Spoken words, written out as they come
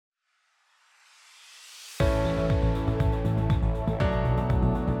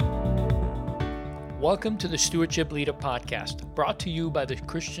Welcome to the Stewardship Leader Podcast, brought to you by the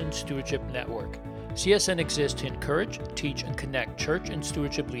Christian Stewardship Network. CSN exists to encourage, teach, and connect church and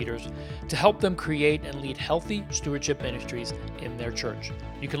stewardship leaders to help them create and lead healthy stewardship ministries in their church.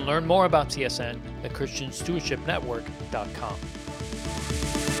 You can learn more about CSN at ChristianStewardshipNetwork.com.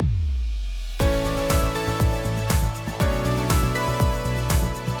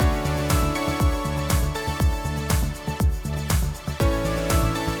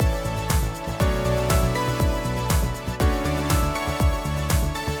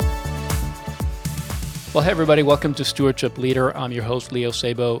 Well, hey everybody, welcome to Stewardship Leader. I'm your host, Leo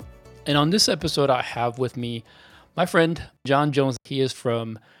Sabo. And on this episode, I have with me my friend, John Jones. He is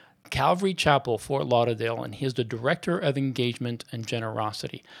from Calvary Chapel, Fort Lauderdale, and he is the Director of Engagement and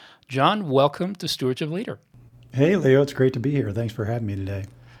Generosity. John, welcome to Stewardship Leader. Hey, Leo, it's great to be here. Thanks for having me today.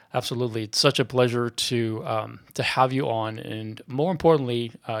 Absolutely. It's such a pleasure to have you on. And more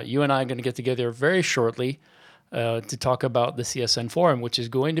importantly, you and I are going to get together very shortly to talk about the CSN Forum, which is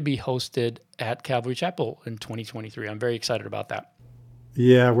going to be hosted at Calvary Chapel in 2023. I'm very excited about that.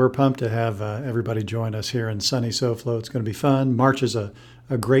 Yeah, we're pumped to have everybody join us here in sunny SoFlo. It's going to be fun. March is a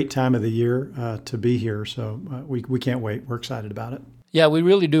great time of the year to be here, so we can't wait. We're excited about it. Yeah, we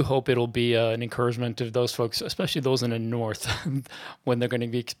really do hope it'll be an encouragement to those folks, especially those in the north, when they're going to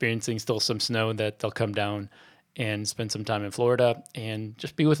be experiencing still some snow, that they'll come down and spend some time in Florida and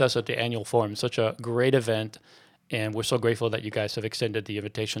just be with us at the annual forum. Such a great event, and we're so grateful that you guys have extended the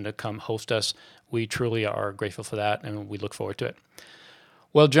invitation to come host us. We truly are grateful for that, and we look forward to it.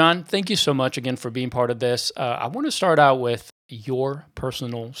 Well, John, thank you so much again for being part of this. I want to start out with your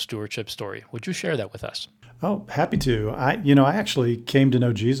personal stewardship story. Would you share that with us? Oh, happy to. I actually came to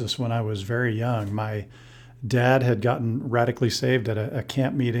know Jesus when I was very young. My dad had gotten radically saved at a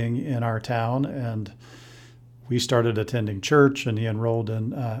camp meeting in our town, and we started attending church, and he enrolled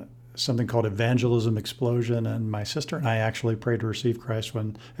in something called Evangelism Explosion, and my sister and I actually prayed to receive Christ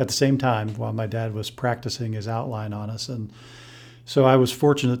at the same time while my dad was practicing his outline on us. And so I was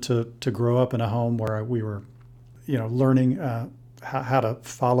fortunate to grow up in a home where we were, learning how to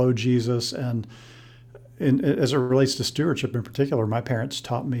follow Jesus. And as it relates to stewardship in particular, my parents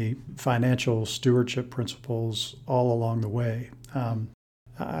taught me financial stewardship principles all along the way.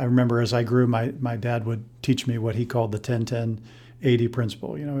 I remember as I grew, my dad would teach me what he called the 10-10-80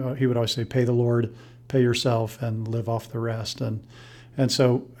 principle. He would always say, pay the Lord, pay yourself, and live off the rest. And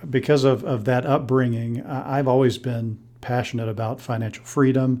so because of that upbringing, I've always been passionate about financial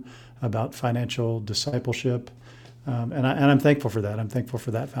freedom, about financial discipleship. And I'm thankful for that. I'm thankful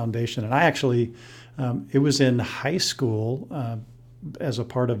for that foundation. And I actually, it was in high school as a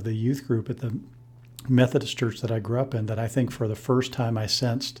part of the youth group at the Methodist church that I grew up in that I think for the first time I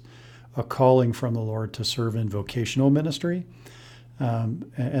sensed a calling from the Lord to serve in vocational ministry.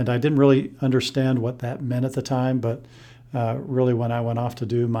 And I didn't really understand what that meant at the time, but really when I went off to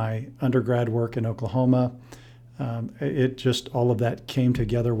do my undergrad work in Oklahoma, it just all of that came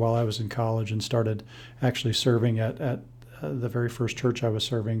together while I was in college and started actually serving at the very first church I was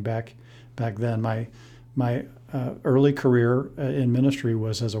serving back then. My early career in ministry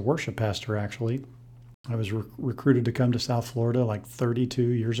was as a worship pastor, actually. I was recruited to come to South Florida like 32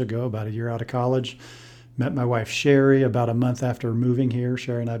 years ago, about a year out of college. Met my wife, Sherry, about a month after moving here.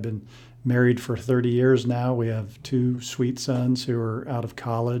 Sherry and I have been married for 30 years now. We have two sweet sons who are out of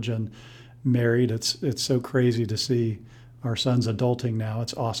college and married. It's so crazy to see our sons adulting now.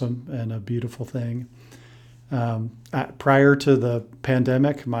 It's awesome and a beautiful thing. Prior to the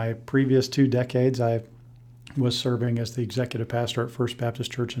pandemic, my previous 2 decades, I was serving as the executive pastor at First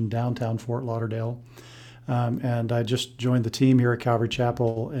Baptist Church in downtown Fort Lauderdale. And I just joined the team here at Calvary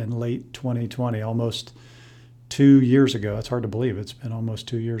Chapel in late 2020, almost 2 years ago. It's hard to believe it's been almost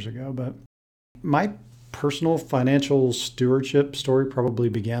 2 years ago. But my personal financial stewardship story probably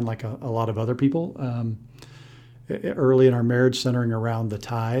began like a lot of other people. Early in our marriage, centering around the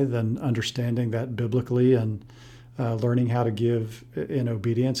tithe and understanding that biblically and learning how to give in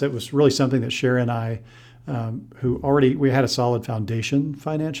obedience. It was really something that Sherry and I, we had a solid foundation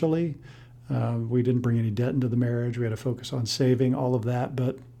financially. We didn't bring any debt into the marriage. We had to focus on saving, all of that.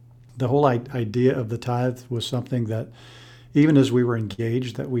 But the whole idea of the tithe was something that even as we were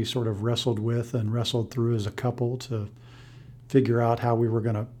engaged, that we sort of wrestled with and wrestled through as a couple to figure out how we were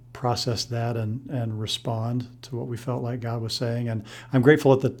going to process that and respond to what we felt like God was saying. And I'm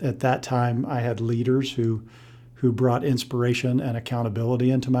grateful at that time I had leaders who brought inspiration and accountability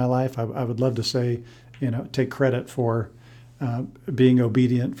into my life. I would love to say, take credit for being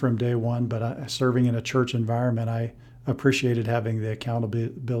obedient from day one, but serving in a church environment, I appreciated having the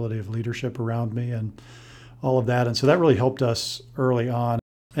accountability of leadership around me and all of that. And so that really helped us early on.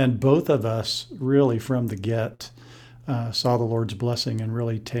 And both of us really from the get saw the Lord's blessing in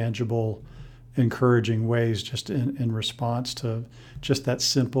really tangible, encouraging ways, just in response to just that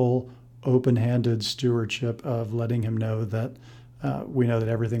simple, open-handed stewardship of letting Him know that we know that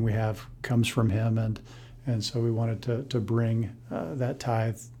everything we have comes from Him, and so we wanted to bring that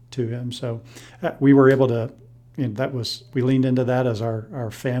tithe to Him. So we were able to. We leaned into that as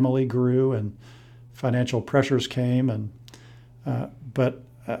our family grew and financial pressures came, and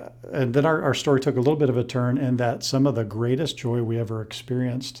then our story took a little bit of a turn in that some of the greatest joy we ever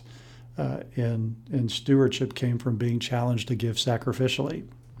experienced in stewardship came from being challenged to give sacrificially.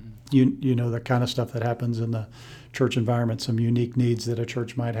 You know the kind of stuff that happens in the church environment, some unique needs that a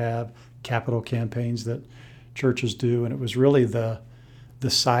church might have, capital campaigns that churches do, and it was really the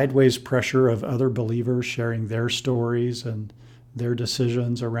sideways pressure of other believers sharing their stories and their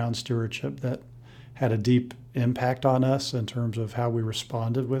decisions around stewardship that had a deep impact on us in terms of how we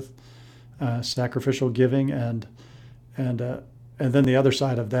responded with sacrificial giving, and then the other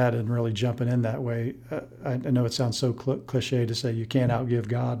side of that, and really jumping in that way. I know it sounds so cliche to say you can't outgive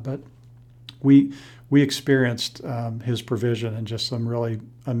God, but we experienced His provision in just some really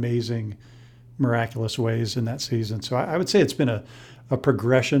amazing, miraculous ways in that season. So I would say it's been a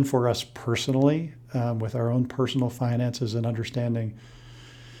progression for us personally with our own personal finances and understanding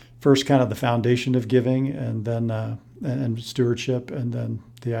first kind of the foundation of giving, and then and stewardship, and then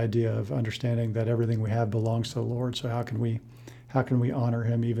the idea of understanding that everything we have belongs to the Lord. So how can we honor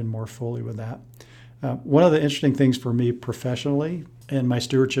Him even more fully with that? One of the interesting things for me professionally in my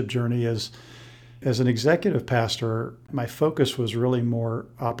stewardship journey is, as an executive pastor, my focus was really more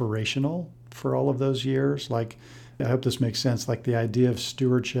operational for all of those years. Like, I hope this makes sense. Like, the idea of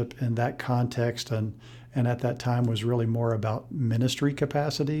stewardship in that context and at that time was really more about ministry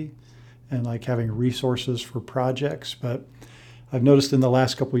capacity and like having resources for projects. But I've noticed in the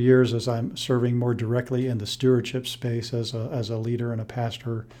last couple of years, as I'm serving more directly in the stewardship space as a leader and a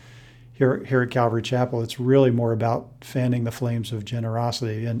pastor here at Calvary Chapel, it's really more about fanning the flames of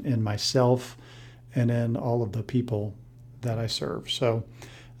generosity in myself and in all of the people that I serve. So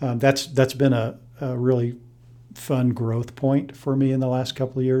that's been a really fun growth point for me in the last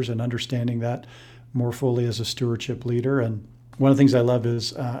couple of years, and understanding that more fully as a stewardship leader. And one of the things I love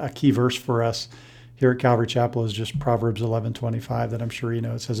is a key verse for us here at Calvary Chapel is just Proverbs 11:25 that I'm sure you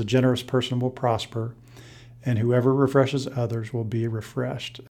know. It says, "A generous person will prosper, and whoever refreshes others will be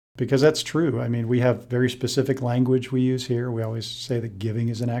refreshed." Because that's true. I mean, we have very specific language we use here. We always say that giving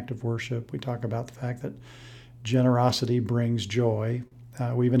is an act of worship. We talk about the fact that generosity brings joy.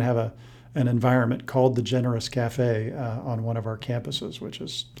 We even have an environment called the Generous Cafe on one of our campuses, which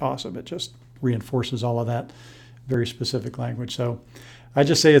is awesome. It just reinforces all of that very specific language. So I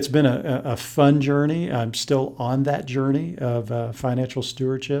just say it's been a fun journey. I'm still on that journey of financial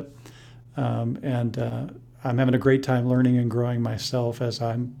stewardship. And I'm having a great time learning and growing myself as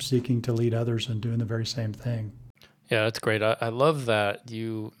I'm seeking to lead others and doing the very same thing. Yeah, that's great. I love that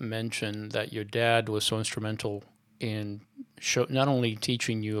you mentioned that your dad was so instrumental in not only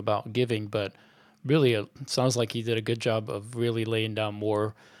teaching you about giving, but really it sounds like he did a good job of really laying down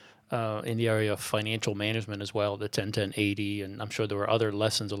more in the area of financial management as well, the 10-10-80, and I'm sure there were other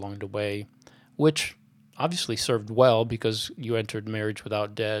lessons along the way, which obviously served well because you entered marriage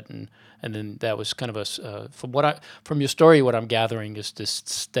without debt, and then that was kind of from your story, what I'm gathering is this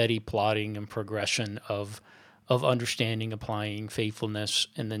steady plotting and progression of understanding, applying faithfulness,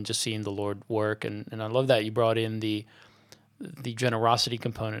 and then just seeing the Lord work. And I love that you brought in the generosity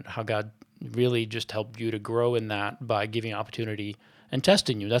component, how God really just helped you to grow in that by giving opportunity and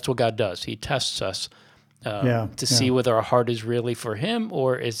testing you. That's what God does. He tests us to see whether our heart is really for Him,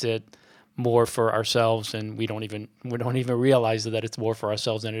 or is it more for ourselves, and we don't even realize that it's more for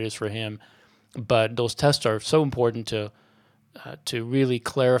ourselves than it is for Him. But those tests are so important to really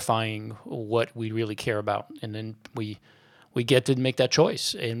clarifying what we really care about, and then we get to make that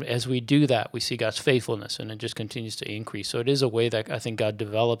choice. And as we do that, we see God's faithfulness, and it just continues to increase. So it is a way that I think God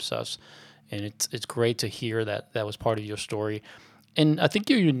develops us, and it's great to hear that was part of your story. And I think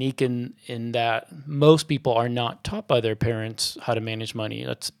you're unique in that most people are not taught by their parents how to manage money.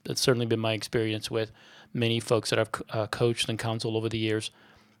 That's certainly been my experience with many folks that I've coached and counseled over the years,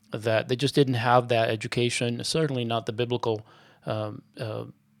 that they just didn't have that education, certainly not the biblical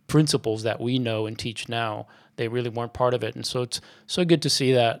principles that we know and teach now. They really weren't part of it. And so it's so good to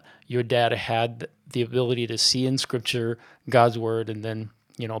see that your dad had the ability to see in Scripture God's Word, and then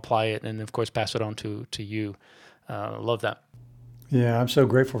apply it, and of course pass it on to you. Love that. Yeah, I'm so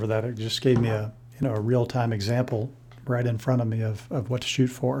grateful for that. It just gave me a real-time example right in front of me of what to shoot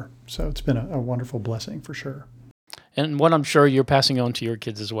for. So it's been a wonderful blessing for sure. and what I'm sure you're passing on to your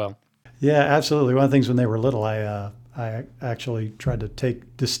kids as well. Yeah, absolutely. One of the things when they were little, I actually tried to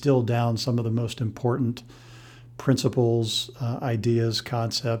distill down some of the most important principles, ideas,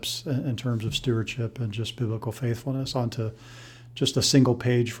 concepts in terms of stewardship and just biblical faithfulness onto just a single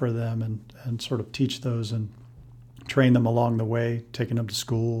page for them, and sort of teach those and train them along the way, taking them to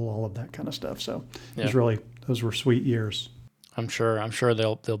school, all of that kind of stuff. So those were sweet years. I'm sure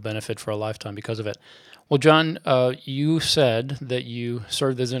they'll benefit for a lifetime because of it. Well, John, you said that you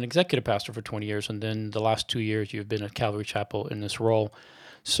served as an executive pastor for 20 years, and then the last 2 years you've been at Calvary Chapel in this role.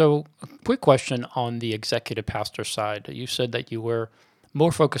 So a quick question on the executive pastor side. You said that you were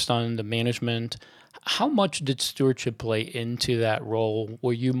more focused on the management. How much did stewardship play into that role?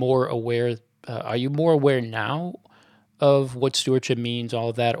 Were you more aware? Are you more aware now of what stewardship means, all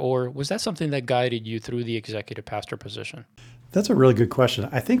of that, or was that something that guided you through the executive pastor position? That's a really good question.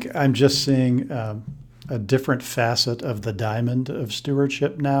 I think I'm just seeing a different facet of the diamond of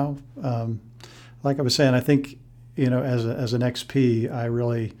stewardship now. Like I was saying, I think, as an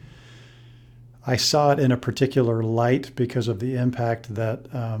XP, I saw it in a particular light because of the impact that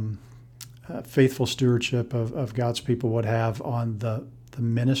faithful stewardship of God's people would have on the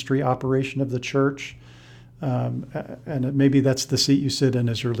ministry operation of the church. And maybe that's the seat you sit in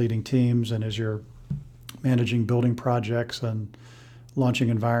as you're leading teams and as you're managing building projects and launching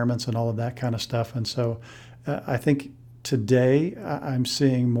environments and all of that kind of stuff. And so I think today I'm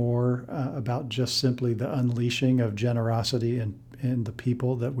seeing more about just simply the unleashing of generosity in the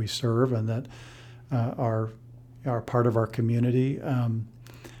people that we serve and that are part of our community.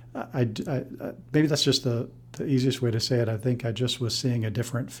 Maybe that's just the easiest way to say it. I think I just was seeing a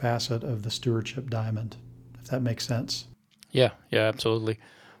different facet of the stewardship diamond, if that makes sense. Yeah, absolutely.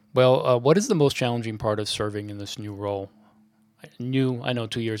 Well, what is the most challenging part of serving in this new role? I know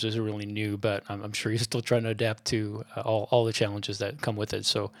 2 years isn't really new, but I'm sure you're still trying to adapt to all the challenges that come with it.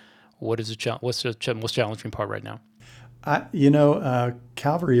 So what's the most challenging part right now?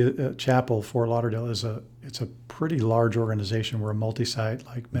 Calvary Chapel, Fort Lauderdale, it's a pretty large organization. We're a multi-site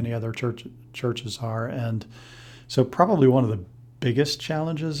like many other churches are. And so probably one of the biggest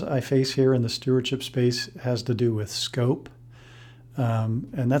challenges I face here in the stewardship space has to do with scope.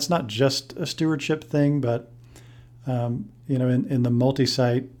 And that's not just a stewardship thing, but in the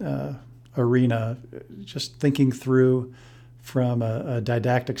multi-site arena, just thinking through from a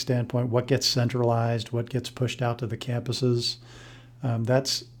didactic standpoint, what gets centralized, what gets pushed out to the campuses.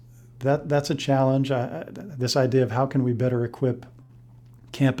 That's a challenge. This idea of how can we better equip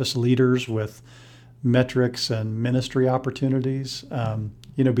campus leaders with metrics and ministry opportunities,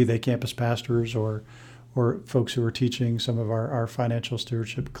 be they campus pastors or folks who are teaching some of our financial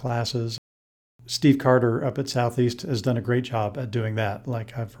stewardship classes. Steve Carter up at Southeast has done a great job at doing that.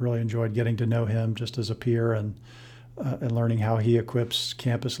 Like, I've really enjoyed getting to know him just as a peer and learning how he equips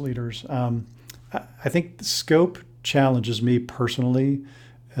campus leaders. I think the scope challenges me personally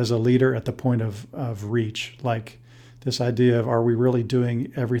as a leader at the point of reach. Like this idea of, are we really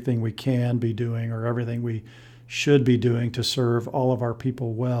doing everything we can be doing or everything we should be doing to serve all of our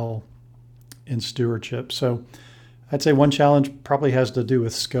people well in stewardship? So I'd say one challenge probably has to do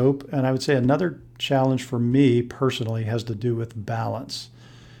with scope. And I would say another challenge for me personally has to do with balance.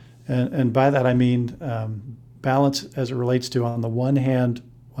 And by that I mean balance as it relates to, on the one hand,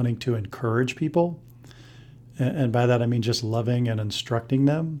 wanting to encourage people. And by that I mean just loving and instructing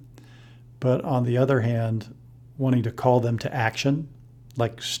them. But on the other hand, wanting to call them to action,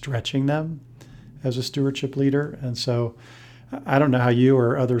 like stretching them as a stewardship leader. And so I don't know how you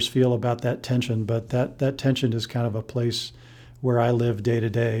or others feel about that tension, but that tension is kind of a place where I live day to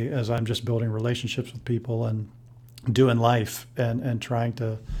day as I'm just building relationships with people and doing life and trying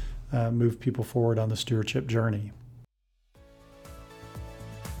to move people forward on the stewardship journey.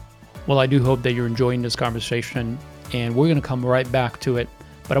 Well, I do hope that you're enjoying this conversation, and we're going to come right back to it.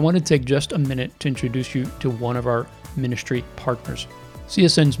 But I want to take just a minute to introduce you to one of our ministry partners.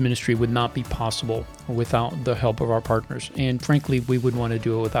 CSN's ministry would not be possible without the help of our partners, and frankly, we would want to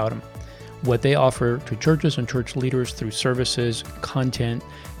do it without them. What they offer to churches and church leaders through services, content,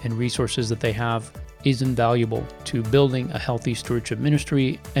 and resources that they have is invaluable to building a healthy stewardship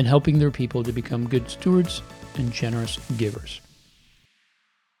ministry and helping their people to become good stewards and generous givers.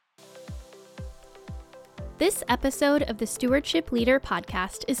 This episode of the Stewardship Leader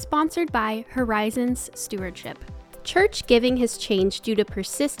podcast is sponsored by Horizons Stewardship. Church giving has changed due to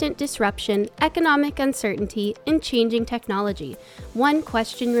persistent disruption, economic uncertainty, and changing technology. One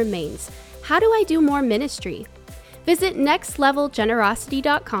question remains: how do I do more ministry? Visit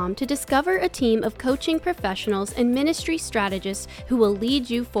nextlevelgenerosity.com to discover a team of coaching professionals and ministry strategists who will lead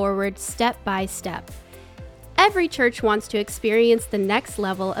you forward step by step. Every church wants to experience the next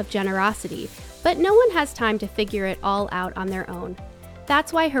level of generosity, but no one has time to figure it all out on their own.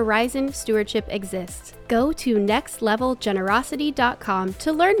 That's why Horizon Stewardship exists. Go to nextlevelgenerosity.com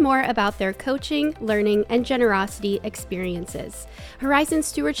to learn more about their coaching, learning, and generosity experiences. Horizon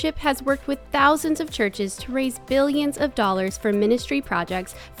Stewardship has worked with thousands of churches to raise billions of dollars for ministry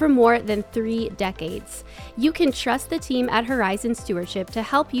projects for more than 3 decades. You can trust the team at Horizon Stewardship to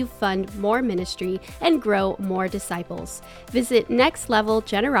help you fund more ministry and grow more disciples. Visit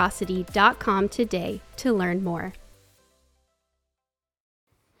nextlevelgenerosity.com today to learn more.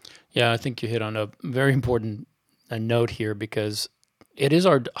 Yeah, I think you hit on a very important note here, because it is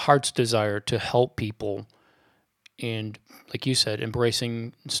our heart's desire to help people, and like you said,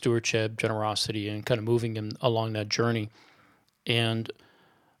 embracing stewardship, generosity, and kind of moving them along that journey. And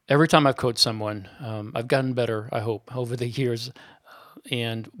every time I've coached someone, I've gotten better, I hope, over the years.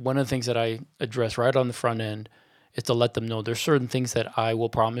 And one of the things that I address right on the front end is to let them know there's certain things that I will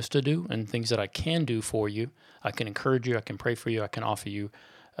promise to do and things that I can do for you. I can encourage you, I can pray for you, I can offer you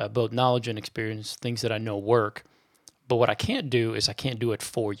both knowledge and experience, things that I know work. But what I can't do is I can't do it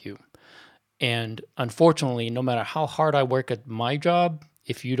for you. And unfortunately, no matter how hard I work at my job,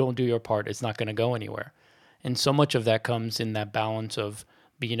 if you don't do your part, it's not going to go anywhere. And so much of that comes in that balance of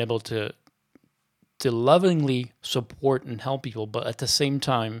being able to lovingly support and help people, but at the same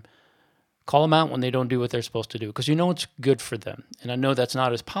time, call them out when they don't do what they're supposed to do, because you know it's good for them. And I know that's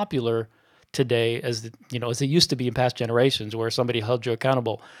not as popular today as as it used to be in past generations, where somebody held you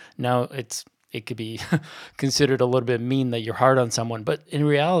accountable. Now it could be considered a little bit mean that you're hard on someone, but in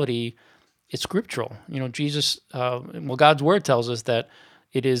reality, it's scriptural. Jesus, God's word tells us that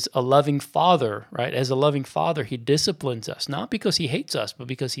it is a loving father, right? As a loving father, he disciplines us, not because he hates us, but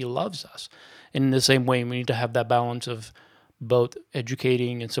because he loves us. And in the same way, we need to have that balance of both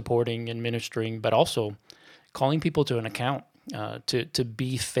educating and supporting and ministering, but also calling people to an account. To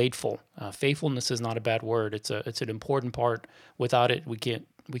be faithful. Faithfulness is not a bad word. It's an important part. Without it, we can't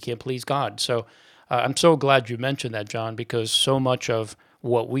please God. So I'm so glad you mentioned that, John, because so much of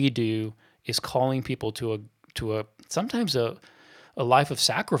what we do is calling people to a sometimes a life of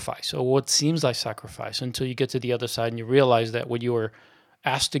sacrifice, or what seems like sacrifice, until you get to the other side and you realize that what you were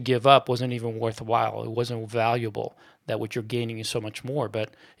asked to give up wasn't even worthwhile. It wasn't valuable. That what you're gaining is so much more.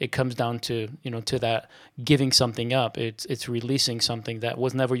 But it comes down to to that giving something up. It's releasing something that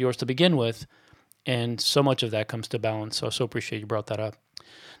was never yours to begin with, and so much of that comes to balance. So I so appreciate you brought that up.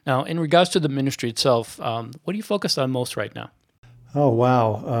 Now, in regards to the ministry itself, what are you focused on most right now? Oh,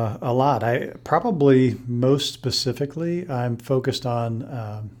 wow. A lot. I probably most specifically, I'm focused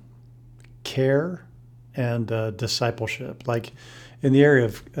on care and discipleship. Like in the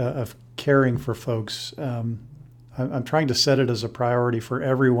area of caring for folks, I'm trying to set it as a priority for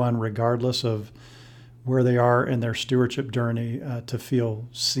everyone, regardless of where they are in their stewardship journey, to feel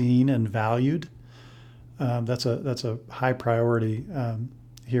seen and valued. That's a high priority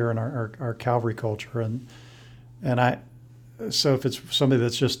here in our Calvary culture, so if it's somebody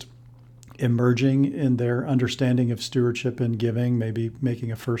that's just emerging in their understanding of stewardship and giving, maybe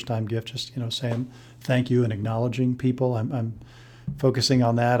making a first-time gift, just saying thank you and acknowledging people, I'm focusing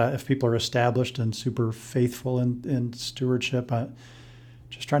on that. If people are established and super faithful in stewardship,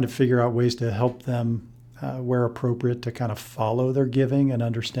 just trying to figure out ways to help them where appropriate to kind of follow their giving and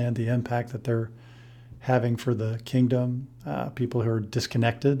understand the impact that they're having for the kingdom. People who are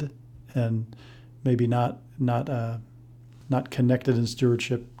disconnected and maybe not connected in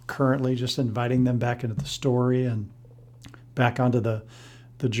stewardship currently, just inviting them back into the story and back onto the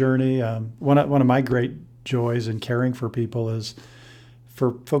journey. One of my great joys in caring for people is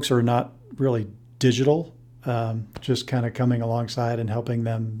for folks who are not really digital, just kind of coming alongside and helping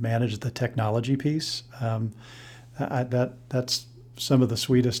them manage the technology piece. That's some of the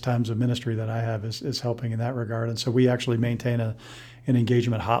sweetest times of ministry that I have is helping in that regard. And so we actually maintain an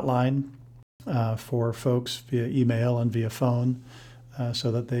engagement hotline for folks via email and via phone,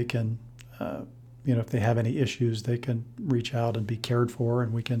 so that they can, if they have any issues, they can reach out and be cared for,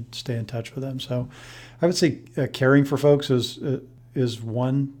 and we can stay in touch with them. So I would say caring for folks is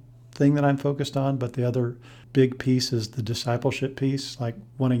one thing that I'm focused on, but the other big piece is the discipleship piece, like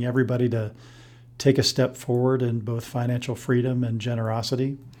wanting everybody to take a step forward in both financial freedom and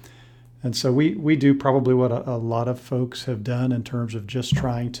generosity. And so we do probably what a lot of folks have done in terms of just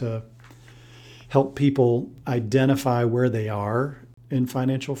trying to help people identify where they are in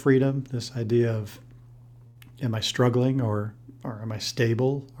financial freedom. This idea of, am I struggling, or am I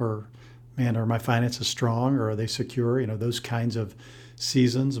stable, or man, are my finances strong, or are they secure? Those kinds of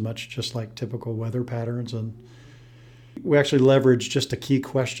seasons, much just like typical weather patterns. And We actually leveraged just a key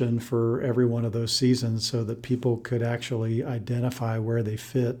question for every one of those seasons so that people could actually identify where they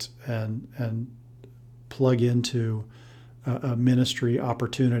fit and plug into a ministry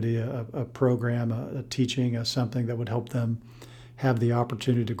opportunity, a program, a teaching, something that would help them have the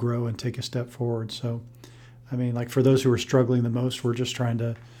opportunity to grow and take a step forward. So, I mean, like for those who are struggling the most, we're just trying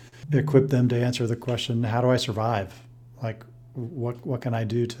to equip them to answer the question, how do I survive? Like, what can I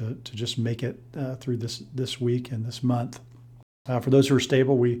do to just make it through this week and this month? For those who are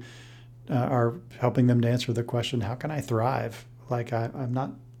stable, we are helping them to answer the question, how can I thrive? Like I'm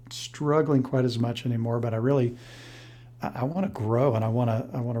not struggling quite as much anymore, but I want to grow, and I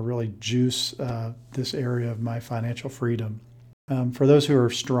want to really juice this area of my financial freedom. For those who are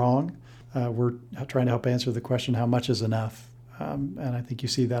strong, we're trying to help answer the question, how much is enough? And I think you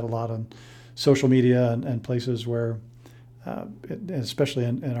see that a lot on social media and places where, especially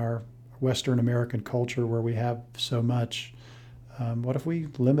in our Western American culture where we have so much, what if we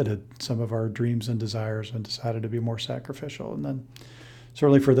limited some of our dreams and desires and decided to be more sacrificial? And then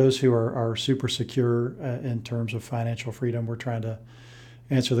certainly for those who are super secure in terms of financial freedom, we're trying to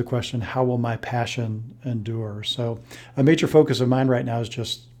answer the question, how will my passion endure? So a major focus of mine right now is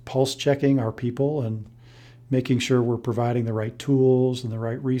just pulse checking our people and making sure we're providing the right tools and the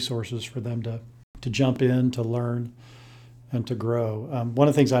right resources for them to jump in, to learn, and to grow. One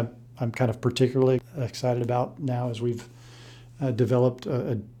of the things I'm kind of particularly excited about now is we've developed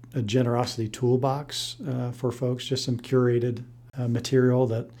a generosity toolbox for folks, just some curated material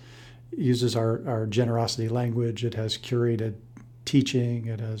that uses our generosity language. It has curated teaching.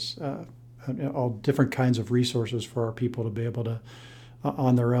 It has all different kinds of resources for our people to be able to,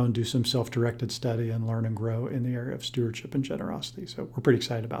 on their own, do some self-directed study and learn and grow in the area of stewardship and generosity. So we're pretty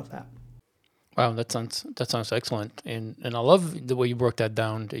excited about that. Wow, that sounds excellent, and I love the way you broke that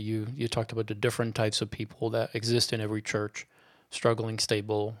down. You talked about the different types of people that exist in every church, struggling,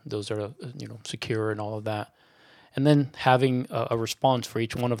 stable, those that are secure, and all of that, and then having a response for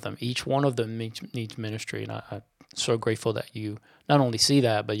each one of them. Each one of them needs ministry, and I'm so grateful that you not only see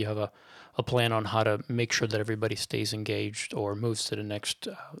that, but you have a plan on how to make sure that everybody stays engaged or moves to the next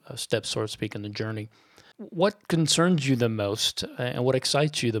step, so to speak, in the journey. What concerns you the most and what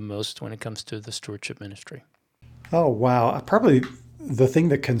excites you the most when it comes to the stewardship ministry? Oh, wow. Probably the thing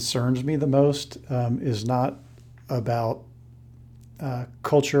that concerns me the most is not about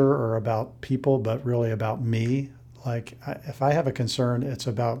culture or about people, but really about me. Like if I have a concern, it's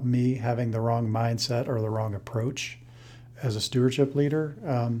about me having the wrong mindset or the wrong approach as a stewardship leader.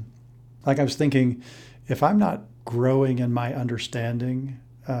 Like I was thinking, if I'm not growing in my understanding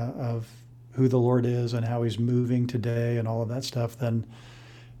of who the Lord is and how he's moving today and all of that stuff, then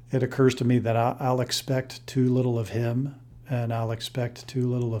it occurs to me that I'll expect too little of him and I'll expect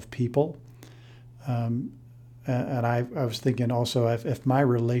too little of people. And I was thinking also, if my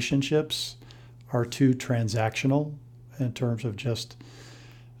relationships are too transactional in terms of just,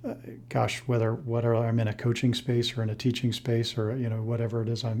 whether I'm in a coaching space or in a teaching space or whatever it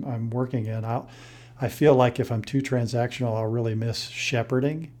is I'm working in, I feel like if I'm too transactional, I'll really miss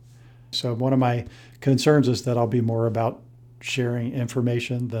shepherding. So one of my concerns is that I'll be more about sharing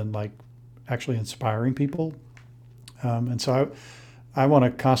information than like actually inspiring people. And so I want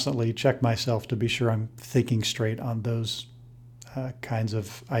to constantly check myself to be sure I'm thinking straight on those kinds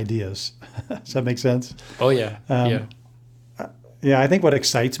of ideas. Does that make sense? Oh, yeah. Yeah, I think what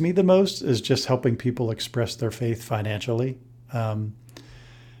excites me the most is just helping people express their faith financially. As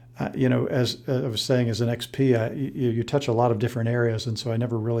I was saying, as an XP, you touch a lot of different areas, and so I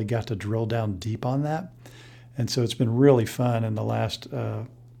never really got to drill down deep on that. And so it's been really fun in the last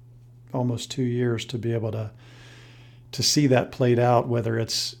almost 2 years to be able to see that played out, whether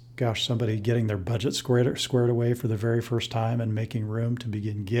it's, somebody getting their budget squared away for the very first time and making room to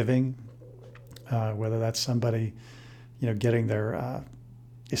begin giving, whether that's somebody, getting their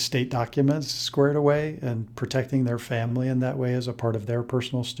estate documents squared away and protecting their family in that way as a part of their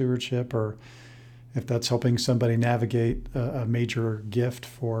personal stewardship, or if that's helping somebody navigate a major gift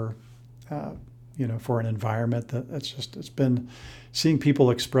for an environment it's been seeing people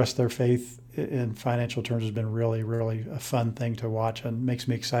express their faith in financial terms has been really, really a fun thing to watch and makes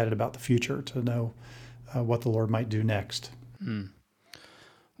me excited about the future to know what the Lord might do next.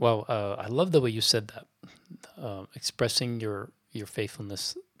 Well, I love the way you said that, expressing your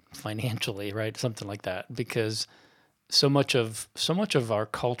faithfulness financially, right? Something like that, because so much of our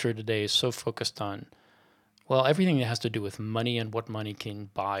culture today is so focused on, well, everything that has to do with money and what money can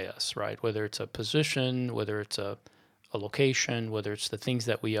buy us, right? Whether it's a position, whether it's a location, whether it's the things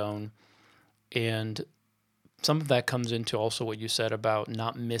that we own. And some of that comes into also what you said about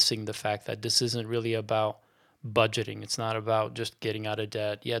not missing the fact that this isn't really about budgeting. It's not about just getting out of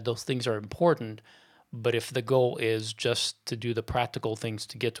debt. Yeah, those things are important, but if the goal is just to do the practical things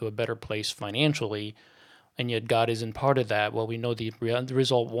to get to a better place financially, and yet God isn't part of that, well, we know the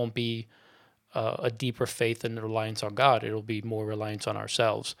result won't be a deeper faith and reliance on God. It'll be more reliance on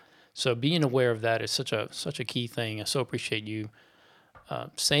ourselves. So being aware of that is such a key thing. I so appreciate you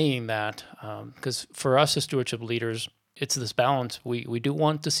saying that, because for us as stewardship leaders, it's this balance. We do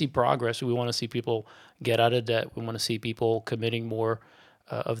want to see progress. We want to see people get out of debt. We want to see people committing more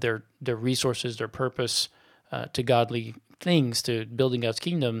of their resources, their purpose to godly things, to building God's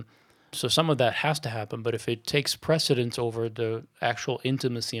kingdom. So some of that has to happen. But if it takes precedence over the actual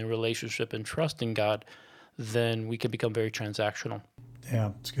intimacy and relationship and trust in God, then we can become very transactional.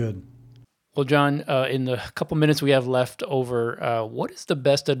 Yeah, it's good. Well, John, in the couple minutes we have left over, what is the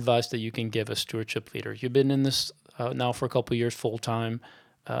best advice that you can give a stewardship leader? You've been in this now for a couple of years full time.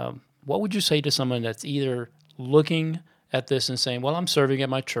 What would you say to someone that's either looking at this and saying, well, I'm serving at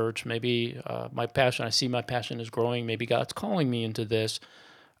my church, maybe my passion, I see my passion is growing, maybe God's calling me into this.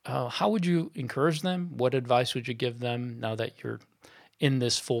 How would you encourage them? What advice would you give them now that you're in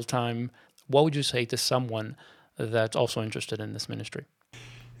this full time? What would you say to someone that's also interested in this ministry?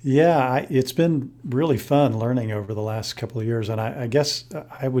 Yeah, it's been really fun learning over the last couple of years. And I guess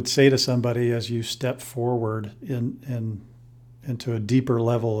I would say to somebody as you step forward into a deeper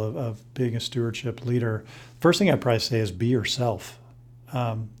level of being a stewardship leader, first thing I'd probably say is be yourself.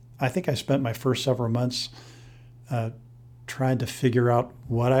 I think I spent my first several months trying to figure out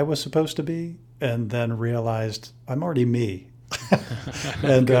what I was supposed to be, and then realized I'm already me.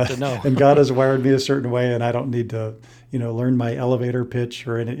 and and God has wired me a certain way, and I don't need to, learn my elevator pitch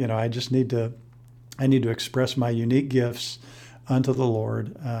or any, I just need to express my unique gifts unto the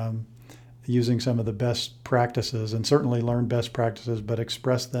Lord, using some of the best practices, and certainly learn best practices, but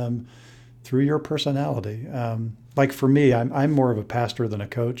express them through your personality. Like for me, I'm more of a pastor than a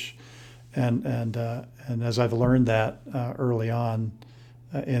coach, and as I've learned that early on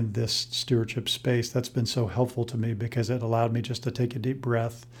in this stewardship space, that's been so helpful to me because it allowed me just to take a deep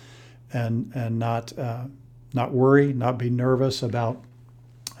breath and not worry, not be nervous about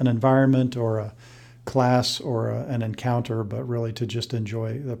an environment or a class or an encounter, but really to just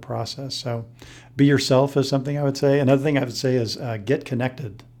enjoy the process. So be yourself is something I would say. Another thing I would say is get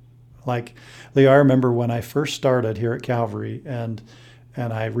connected. Like, Leo, I remember when I first started here at Calvary, and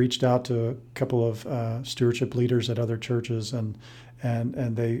I reached out to a couple of stewardship leaders at other churches, and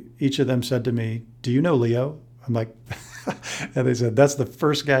they, each of them said to me, "Do you know Leo?" I'm like, and they said, "That's the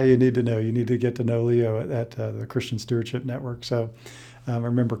first guy you need to know. You need to get to know Leo at the Christian Stewardship Network." So I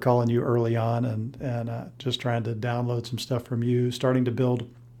remember calling you early on and just trying to download some stuff from you, starting to build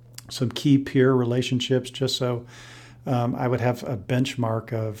some key peer relationships, just so I would have a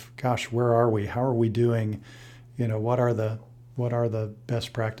benchmark of, gosh, where are we? How are we doing? What are the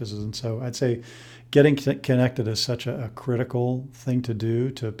best practices? And so I'd say getting connected is such a critical thing to do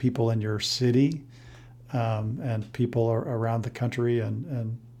to people in your city, and people around the country,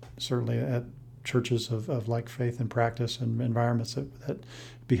 and certainly at churches of like faith and practice and environments that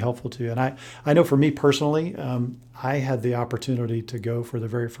be helpful to you. And I know for me personally, I had the opportunity to go for the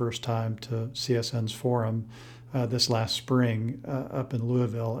very first time to CSN's forum this last spring up in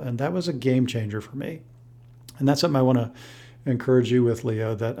Louisville, and that was a game changer for me. And that's something I want to encourage you with,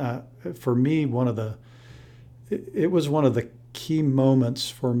 Leo, that for me, it was one of the key moments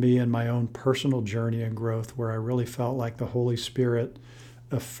for me in my own personal journey and growth, where I really felt like the Holy Spirit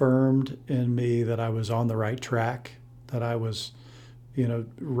affirmed in me that I was on the right track, that I was,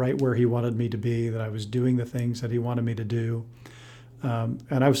 right where He wanted me to be, that I was doing the things that He wanted me to do. And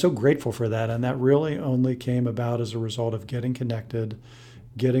I was so grateful for that. And that really only came about as a result of getting connected,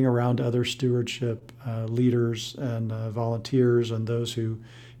 getting around other stewardship leaders and volunteers and those who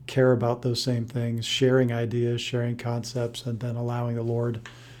care about those same things, sharing ideas, sharing concepts, and then allowing the Lord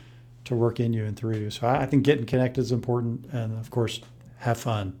to work in you and through you. So I think getting connected is important. And of course, have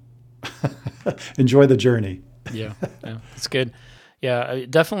fun. Enjoy the journey. Yeah, that's good. Yeah,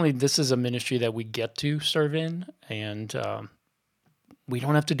 definitely this is a ministry that we get to serve in, and we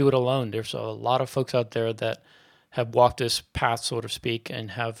don't have to do it alone. There's a lot of folks out there that have walked this path, so to speak,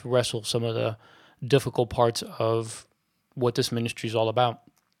 and have wrestled some of the difficult parts of what this ministry is all about.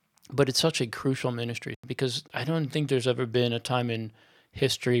 But it's such a crucial ministry because I don't think there's ever been a time in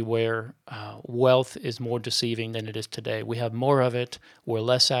history where wealth is more deceiving than it is today. We have more of it. We're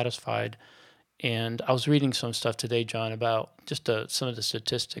less satisfied. And I was reading some stuff today, John, about just some of the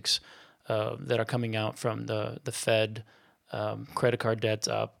statistics that are coming out from the Fed. Credit card debt's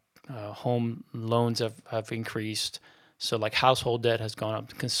up. Home loans have increased. So like household debt has gone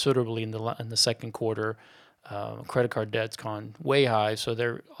up considerably in the second quarter. Credit card debt's gone way high. So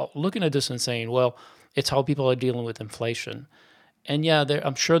they're looking at this and saying, well, it's how people are dealing with inflation. And yeah,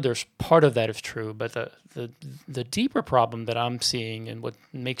 I'm sure there's part of that is true, but the deeper problem that I'm seeing, and what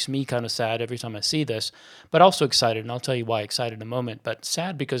makes me kind of sad every time I see this, but also excited, and I'll tell you why excited in a moment, but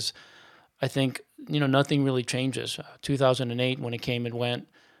sad because I think, nothing really changes. 2008, when it came and went,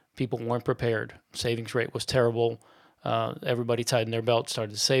 people weren't prepared. Savings rate was terrible. Everybody tightened their belt,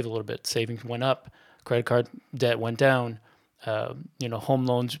 started to save a little bit. Savings went up. Credit card debt went down. Home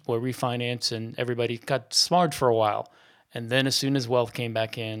loans were refinanced, and everybody got smart for a while. And then as soon as wealth came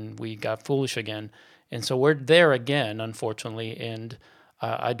back in, we got foolish again. And so we're there again, unfortunately. And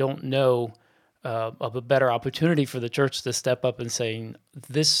I don't know of a better opportunity for the church to step up and saying,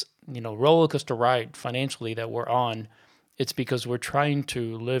 this, roller coaster ride financially that we're on, it's because we're trying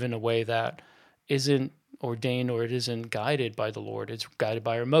to live in a way that isn't ordained, or it isn't guided by the Lord. It's guided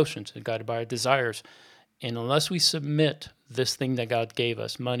by our emotions and guided by our desires. And unless we submit this thing that God gave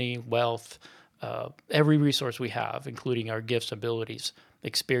us, money, wealth, every resource we have, including our gifts, abilities,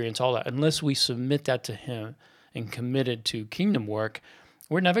 experience, all that, unless we submit that to Him and committed to kingdom work,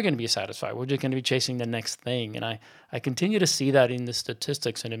 we're never going to be satisfied. We're just going to be chasing the next thing. And I continue to see that in the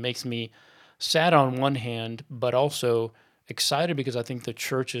statistics, and it makes me sad on one hand, but also excited because I think the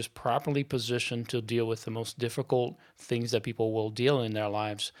church is properly positioned to deal with the most difficult things that people will deal in their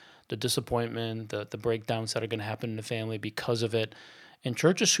lives, the disappointment, the breakdowns that are going to happen in the family because of it. And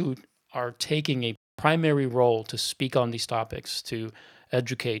churches who are taking a primary role to speak on these topics, to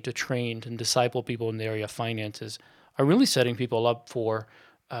educate, to train, and disciple people in the area of finances, are really setting people up for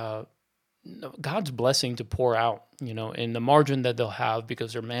God's blessing to pour out, in the margin that they'll have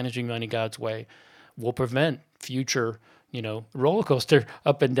because they're managing money God's way will prevent future, roller coaster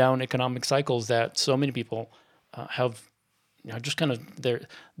up and down economic cycles that so many people have, just kind of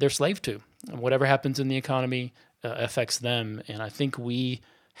they're slave to. And whatever happens in the economy affects them. And I think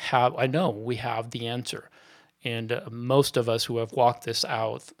I know we have the answer. And most of us who have walked this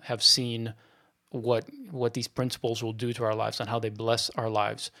out have seen what these principles will do to our lives and how they bless our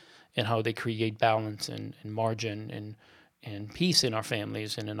lives and how they create balance and margin and peace in our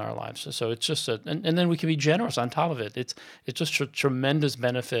families and in our lives. So it's just and then we can be generous on top of it. It's just a tremendous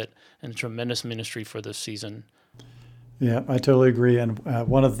benefit and tremendous ministry for this season. Yeah, I totally agree. And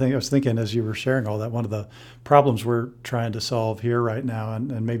one of the things I was thinking as you were sharing all that, one of the problems we're trying to solve here right now,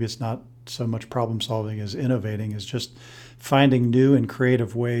 and maybe it's not so much problem solving as innovating, is just finding new and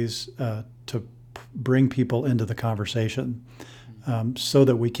creative ways to bring people into the conversation so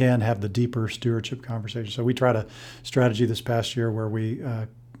that we can have the deeper stewardship conversation. So we tried a strategy this past year where we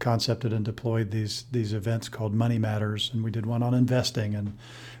concepted and deployed these events called Money Matters, and we did one on investing and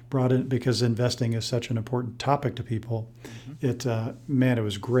brought in, because investing is such an important topic to people. Mm-hmm. It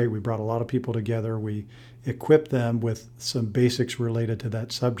was great. We brought a lot of people together. We equipped them with some basics related to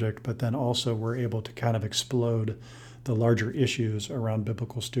that subject, but then also we're able to kind of explode the larger issues around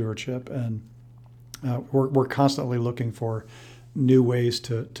biblical stewardship. And we're constantly looking for new ways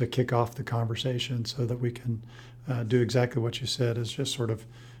to kick off the conversation so that we can do exactly what you said, is just sort of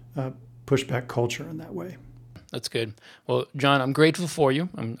push back culture in that way. That's good. Well, John, I'm grateful for you.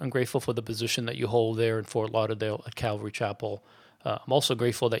 I'm grateful for the position that you hold there in Fort Lauderdale at Calvary Chapel. I'm also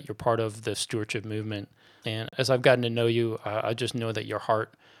grateful that you're part of the stewardship movement. And as I've gotten to know you, I just know that your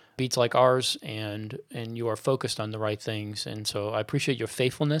heart beats like ours, and you are focused on the right things. And so I appreciate your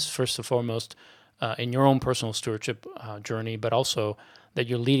faithfulness, first and foremost, in your own personal stewardship journey, but also that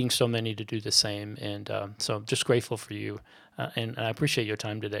you're leading so many to do the same. And so I'm just grateful for you. And I appreciate your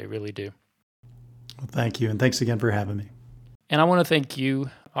time today, really do. Well, thank you. And thanks again for having me. And I want to thank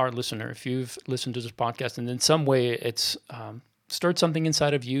you, our listener. If you've listened to this podcast and in some way it's stirred something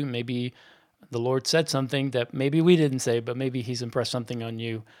inside of you, maybe the Lord said something that maybe we didn't say, but maybe He's impressed something on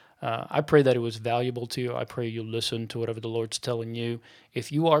you. I pray that it was valuable to you. I pray you listen to whatever the Lord's telling you.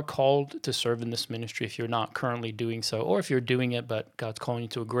 If you are called to serve in this ministry, if you're not currently doing so, or if you're doing it, but God's calling you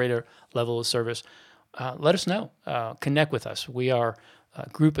to a greater level of service, let us know. Connect with us. We are a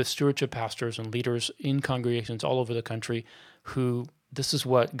group of stewardship pastors and leaders in congregations all over the country who this is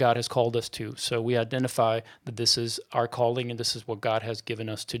what God has called us to. So we identify that this is our calling and this is what God has given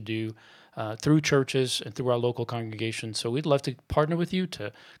us to do through churches and through our local congregations. So we'd love to partner with you,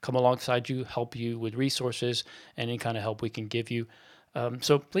 to come alongside you, help you with resources, and any kind of help we can give you.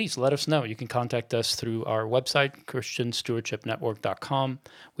 So please let us know. You can contact us through our website, christianstewardshipnetwork.com.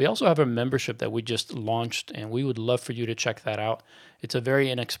 We also have a membership that we just launched, and we would love for you to check that out. It's a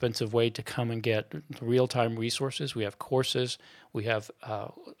very inexpensive way to come and get real-time resources. We have courses. We have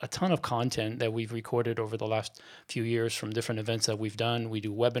a ton of content that we've recorded over the last few years from different events that we've done. We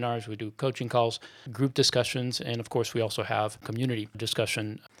do webinars, we do coaching calls, group discussions, and of course, we also have community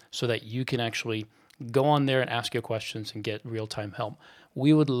discussion so that you can actually go on there and ask your questions and get real-time help.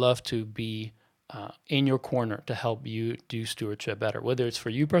 We would love to be in your corner to help you do stewardship better, whether it's for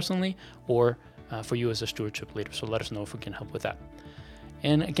you personally or for you as a stewardship leader. So let us know if we can help with that.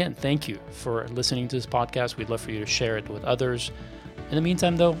 And again, thank you for listening to this podcast. We'd love for you to share it with others. In the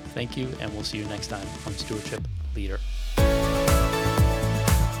meantime, though, thank you, and we'll see you next time on Stewardship Leader.